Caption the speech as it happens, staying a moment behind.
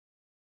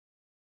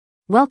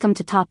Welcome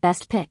to Top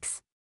Best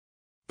Picks.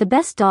 The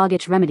best dog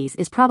itch remedies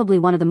is probably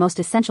one of the most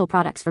essential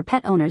products for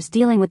pet owners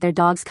dealing with their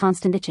dog's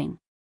constant itching.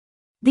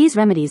 These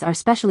remedies are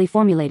specially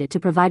formulated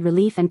to provide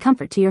relief and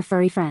comfort to your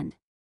furry friend.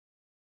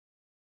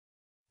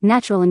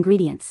 Natural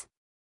ingredients.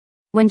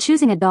 When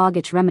choosing a dog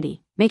itch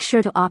remedy, make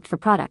sure to opt for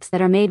products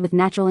that are made with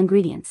natural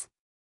ingredients.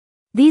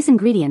 These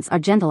ingredients are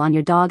gentle on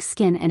your dog's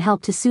skin and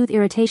help to soothe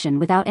irritation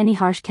without any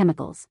harsh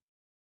chemicals.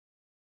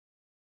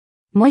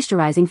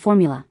 Moisturizing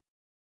formula.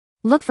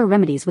 Look for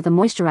remedies with a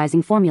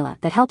moisturizing formula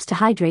that helps to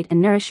hydrate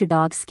and nourish your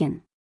dog's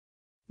skin.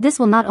 This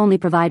will not only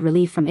provide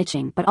relief from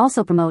itching but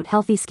also promote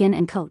healthy skin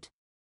and coat.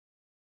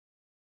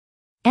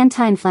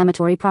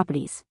 Anti-inflammatory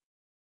properties.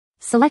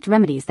 Select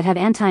remedies that have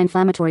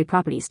anti-inflammatory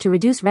properties to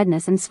reduce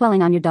redness and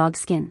swelling on your dog's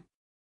skin.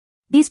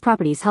 These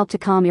properties help to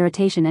calm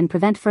irritation and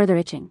prevent further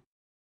itching.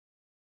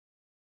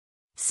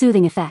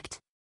 Soothing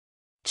effect.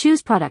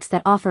 Choose products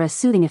that offer a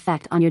soothing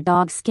effect on your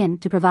dog's skin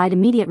to provide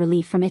immediate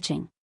relief from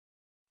itching.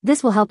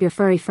 This will help your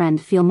furry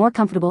friend feel more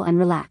comfortable and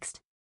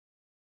relaxed.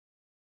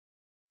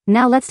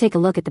 Now let's take a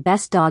look at the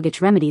best dog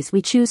itch remedies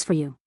we choose for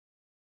you.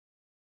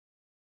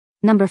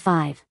 Number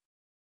 5.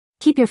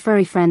 Keep your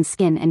furry friend's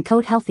skin and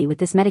coat healthy with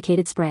this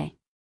medicated spray.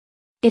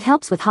 It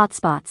helps with hot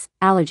spots,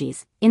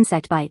 allergies,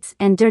 insect bites,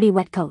 and dirty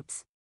wet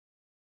coats.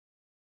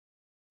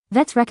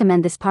 Vets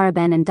recommend this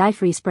paraben and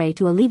dye-free spray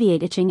to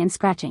alleviate itching and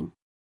scratching.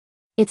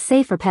 It's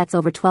safe for pets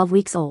over 12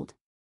 weeks old.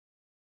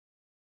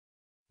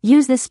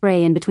 Use this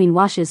spray in between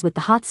washes with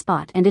the hot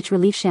spot and itch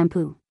relief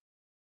shampoo.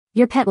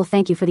 Your pet will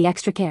thank you for the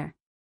extra care.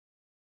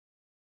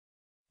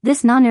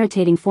 This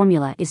non-irritating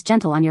formula is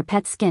gentle on your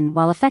pet's skin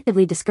while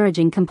effectively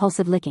discouraging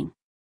compulsive licking.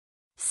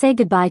 Say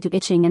goodbye to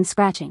itching and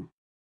scratching.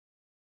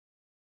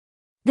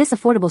 This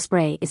affordable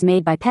spray is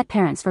made by pet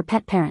parents for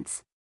pet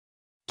parents.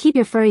 Keep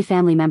your furry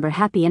family member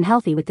happy and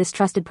healthy with this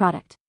trusted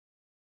product.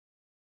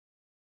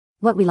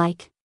 What we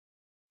like.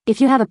 If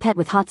you have a pet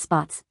with hot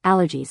spots,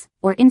 allergies,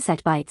 or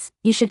insect bites,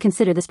 you should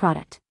consider this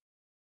product.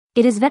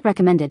 It is vet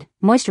recommended,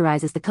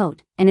 moisturizes the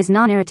coat, and is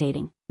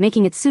non-irritating,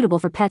 making it suitable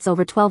for pets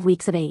over 12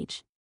 weeks of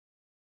age.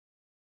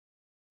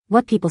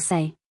 What people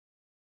say.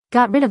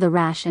 Got rid of the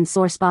rash and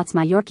sore spots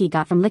my Yorkie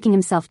got from licking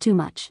himself too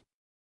much.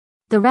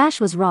 The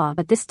rash was raw,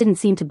 but this didn't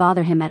seem to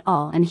bother him at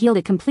all and healed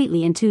it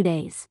completely in 2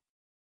 days.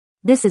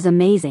 This is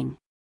amazing.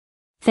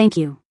 Thank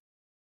you.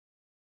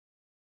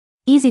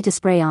 Easy to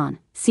spray on,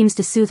 seems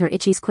to soothe her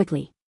itchies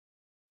quickly.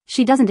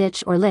 She doesn't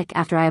itch or lick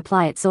after I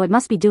apply it, so it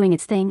must be doing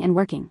its thing and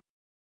working.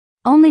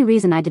 Only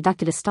reason I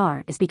deducted a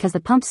star is because the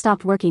pump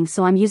stopped working,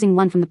 so I'm using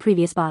one from the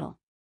previous bottle.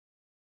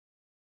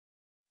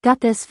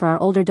 Got this for our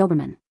older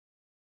Doberman.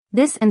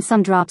 This and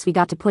some drops we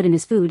got to put in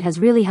his food has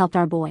really helped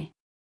our boy.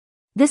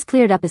 This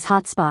cleared up his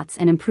hot spots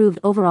and improved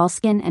overall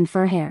skin and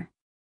fur hair.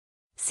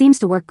 Seems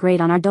to work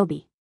great on our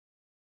Dobie.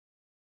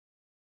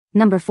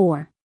 Number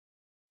 4.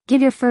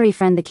 Give your furry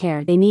friend the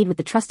care they need with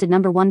the trusted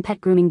 #1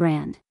 pet grooming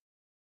brand.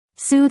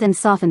 Soothe and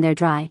soften their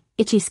dry,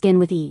 itchy skin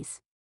with ease.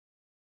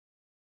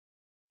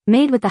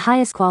 Made with the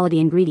highest quality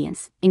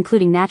ingredients,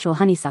 including natural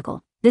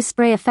honeysuckle, this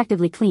spray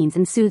effectively cleans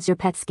and soothes your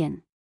pet's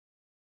skin.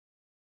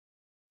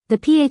 The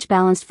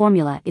pH-balanced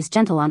formula is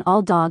gentle on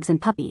all dogs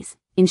and puppies,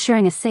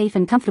 ensuring a safe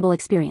and comfortable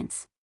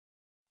experience.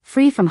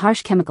 Free from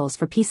harsh chemicals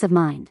for peace of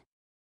mind.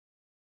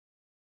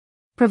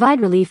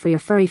 Provide relief for your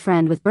furry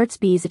friend with Burt's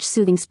Bees Itch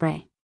Soothing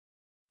Spray.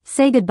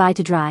 Say goodbye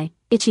to dry,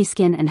 itchy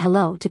skin and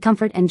hello to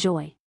comfort and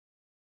joy.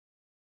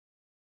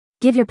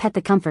 Give your pet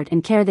the comfort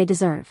and care they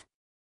deserve.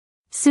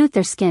 Soothe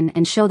their skin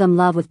and show them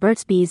love with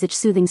Burt's Bees Itch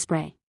Soothing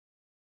Spray.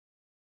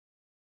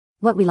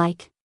 What we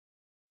like.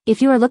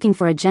 If you are looking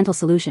for a gentle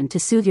solution to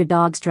soothe your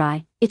dog's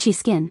dry, itchy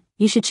skin,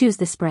 you should choose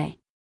this spray.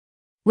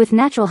 With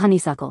natural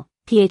honeysuckle,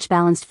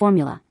 pH-balanced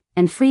formula,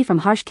 and free from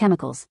harsh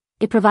chemicals,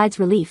 it provides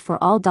relief for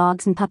all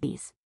dogs and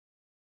puppies.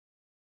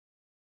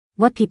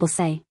 What people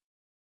say.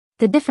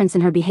 The difference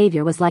in her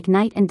behavior was like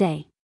night and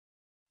day.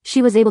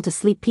 She was able to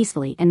sleep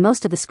peacefully and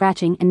most of the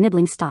scratching and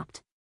nibbling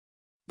stopped.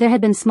 There had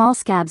been small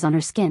scabs on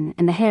her skin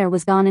and the hair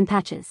was gone in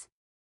patches.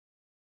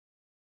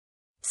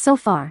 So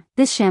far,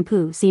 this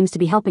shampoo seems to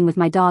be helping with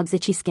my dog's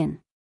itchy skin.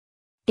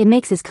 It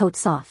makes his coat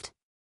soft.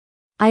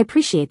 I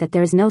appreciate that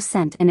there is no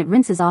scent and it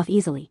rinses off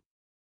easily.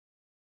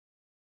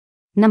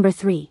 Number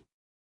 3.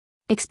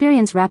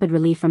 Experience rapid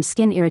relief from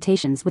skin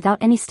irritations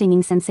without any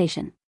stinging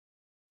sensation.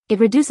 It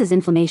reduces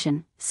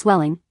inflammation,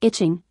 swelling,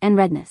 itching, and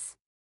redness.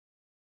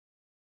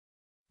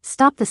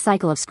 Stop the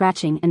cycle of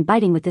scratching and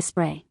biting with this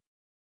spray.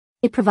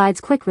 It provides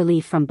quick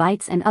relief from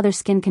bites and other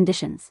skin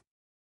conditions.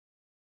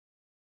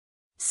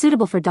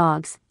 Suitable for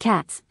dogs,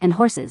 cats, and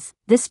horses,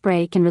 this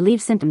spray can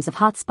relieve symptoms of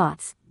hot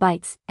spots,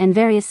 bites, and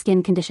various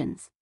skin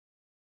conditions.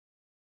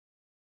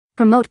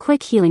 Promote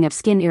quick healing of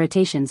skin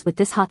irritations with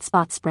this hot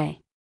spot spray.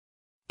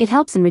 It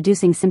helps in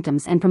reducing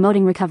symptoms and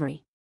promoting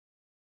recovery.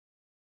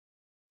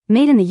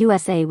 Made in the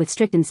USA with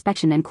strict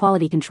inspection and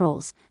quality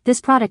controls,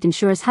 this product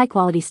ensures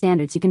high-quality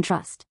standards you can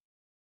trust.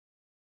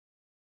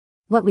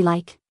 What we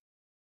like.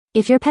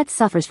 If your pet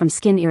suffers from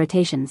skin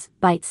irritations,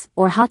 bites,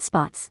 or hot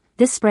spots,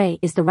 this spray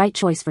is the right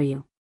choice for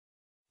you.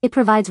 It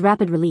provides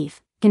rapid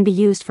relief, can be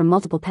used for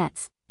multiple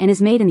pets, and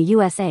is made in the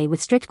USA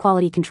with strict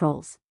quality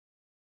controls.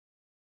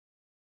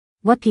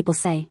 What people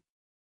say.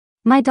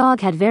 My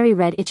dog had very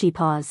red itchy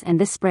paws and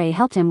this spray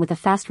helped him with a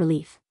fast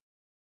relief.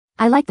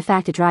 I like the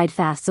fact it dried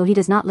fast so he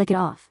does not lick it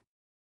off.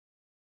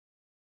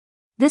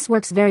 This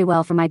works very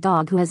well for my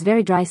dog who has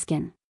very dry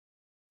skin.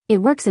 It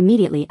works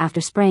immediately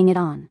after spraying it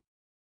on.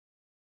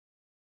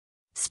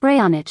 Spray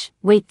on itch,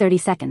 wait 30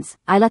 seconds,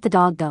 I let the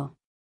dog go.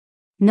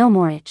 No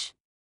more itch.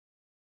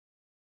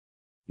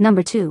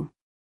 Number 2.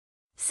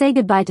 Say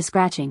goodbye to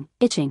scratching,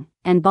 itching,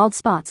 and bald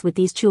spots with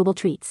these chewable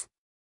treats.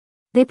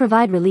 They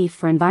provide relief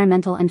for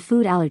environmental and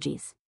food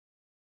allergies.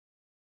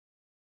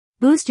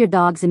 Boost your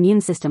dog's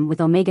immune system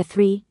with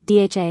omega-3,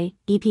 DHA,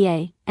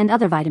 EPA, and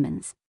other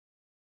vitamins.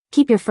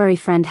 Keep your furry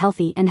friend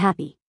healthy and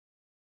happy.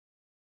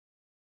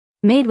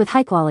 Made with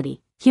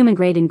high-quality,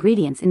 human-grade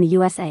ingredients in the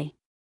USA.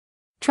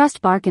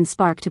 Trust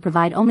BARK&SPARK to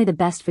provide only the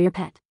best for your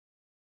pet.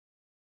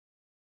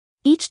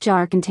 Each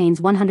jar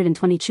contains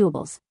 120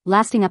 chewables,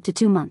 lasting up to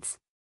 2 months.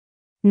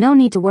 No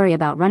need to worry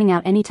about running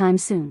out anytime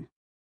soon.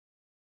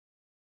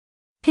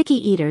 Picky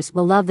eaters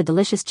will love the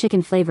delicious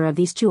chicken flavor of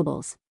these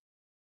chewables.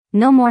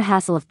 No more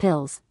hassle of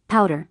pills,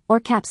 powder, or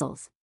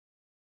capsules.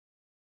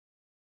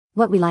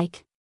 What we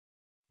like.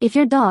 If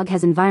your dog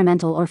has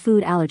environmental or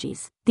food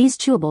allergies, these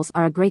chewables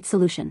are a great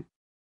solution.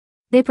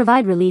 They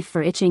provide relief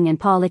for itching and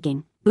paw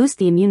licking, boost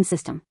the immune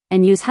system,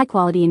 and use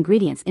high-quality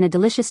ingredients in a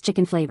delicious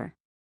chicken flavor.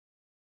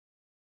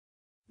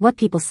 What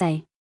people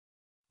say.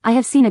 I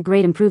have seen a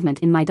great improvement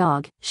in my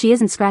dog, she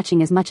isn't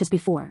scratching as much as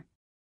before.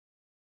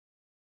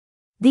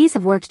 These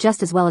have worked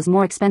just as well as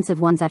more expensive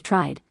ones I've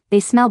tried, they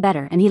smell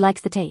better and he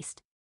likes the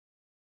taste.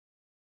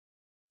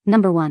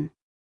 Number 1.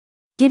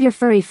 Give your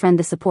furry friend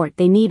the support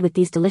they need with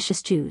these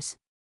delicious chews.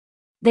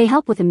 They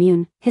help with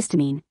immune,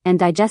 histamine, and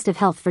digestive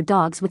health for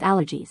dogs with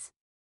allergies.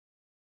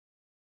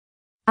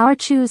 Our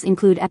chews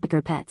include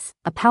Epicure Pets,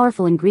 a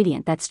powerful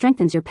ingredient that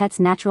strengthens your pet's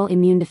natural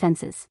immune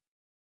defenses.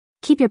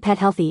 Keep your pet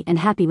healthy and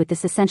happy with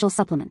this essential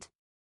supplement.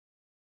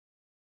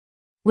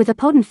 With a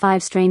potent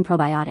 5-strain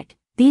probiotic,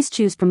 these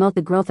chews promote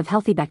the growth of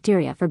healthy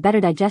bacteria for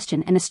better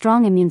digestion and a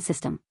strong immune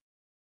system.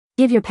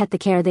 Give your pet the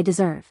care they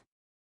deserve.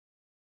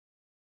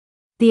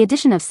 The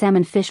addition of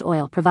salmon fish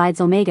oil provides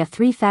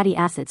omega-3 fatty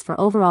acids for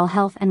overall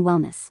health and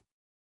wellness.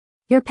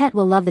 Your pet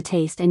will love the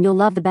taste and you'll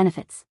love the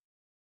benefits.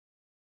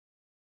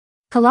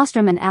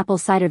 Colostrum and apple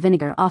cider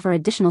vinegar offer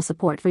additional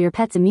support for your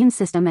pet's immune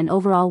system and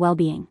overall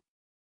well-being.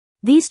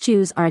 These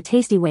chews are a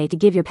tasty way to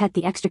give your pet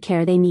the extra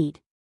care they need.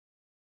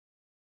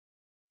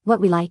 What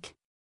we like.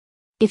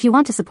 If you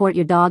want to support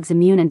your dog's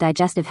immune and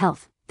digestive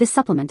health, this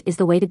supplement is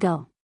the way to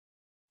go.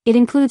 It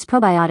includes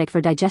probiotic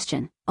for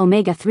digestion,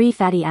 omega-3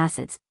 fatty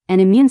acids, and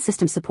immune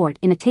system support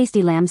in a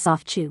tasty lamb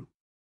soft chew.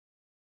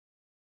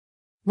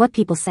 What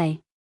people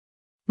say.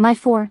 My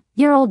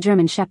 4-year-old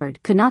German Shepherd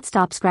could not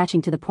stop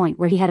scratching to the point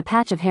where he had a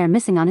patch of hair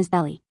missing on his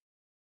belly.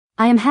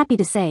 I am happy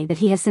to say that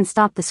he has since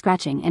stopped the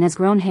scratching and has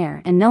grown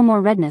hair and no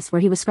more redness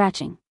where he was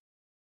scratching.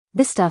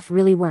 This stuff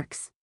really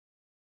works.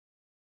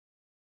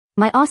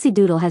 My Aussie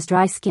Doodle has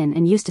dry skin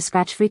and used to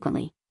scratch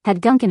frequently,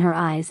 had gunk in her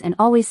eyes and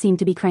always seemed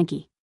to be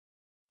cranky.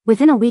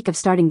 Within a week of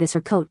starting this,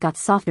 her coat got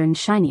softer and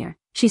shinier,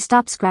 she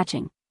stopped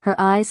scratching, her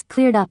eyes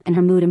cleared up and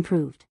her mood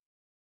improved.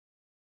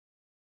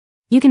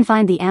 You can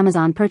find the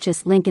Amazon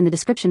purchase link in the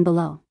description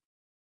below.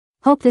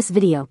 Hope this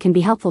video can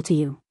be helpful to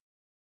you.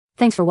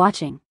 Thanks for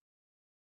watching.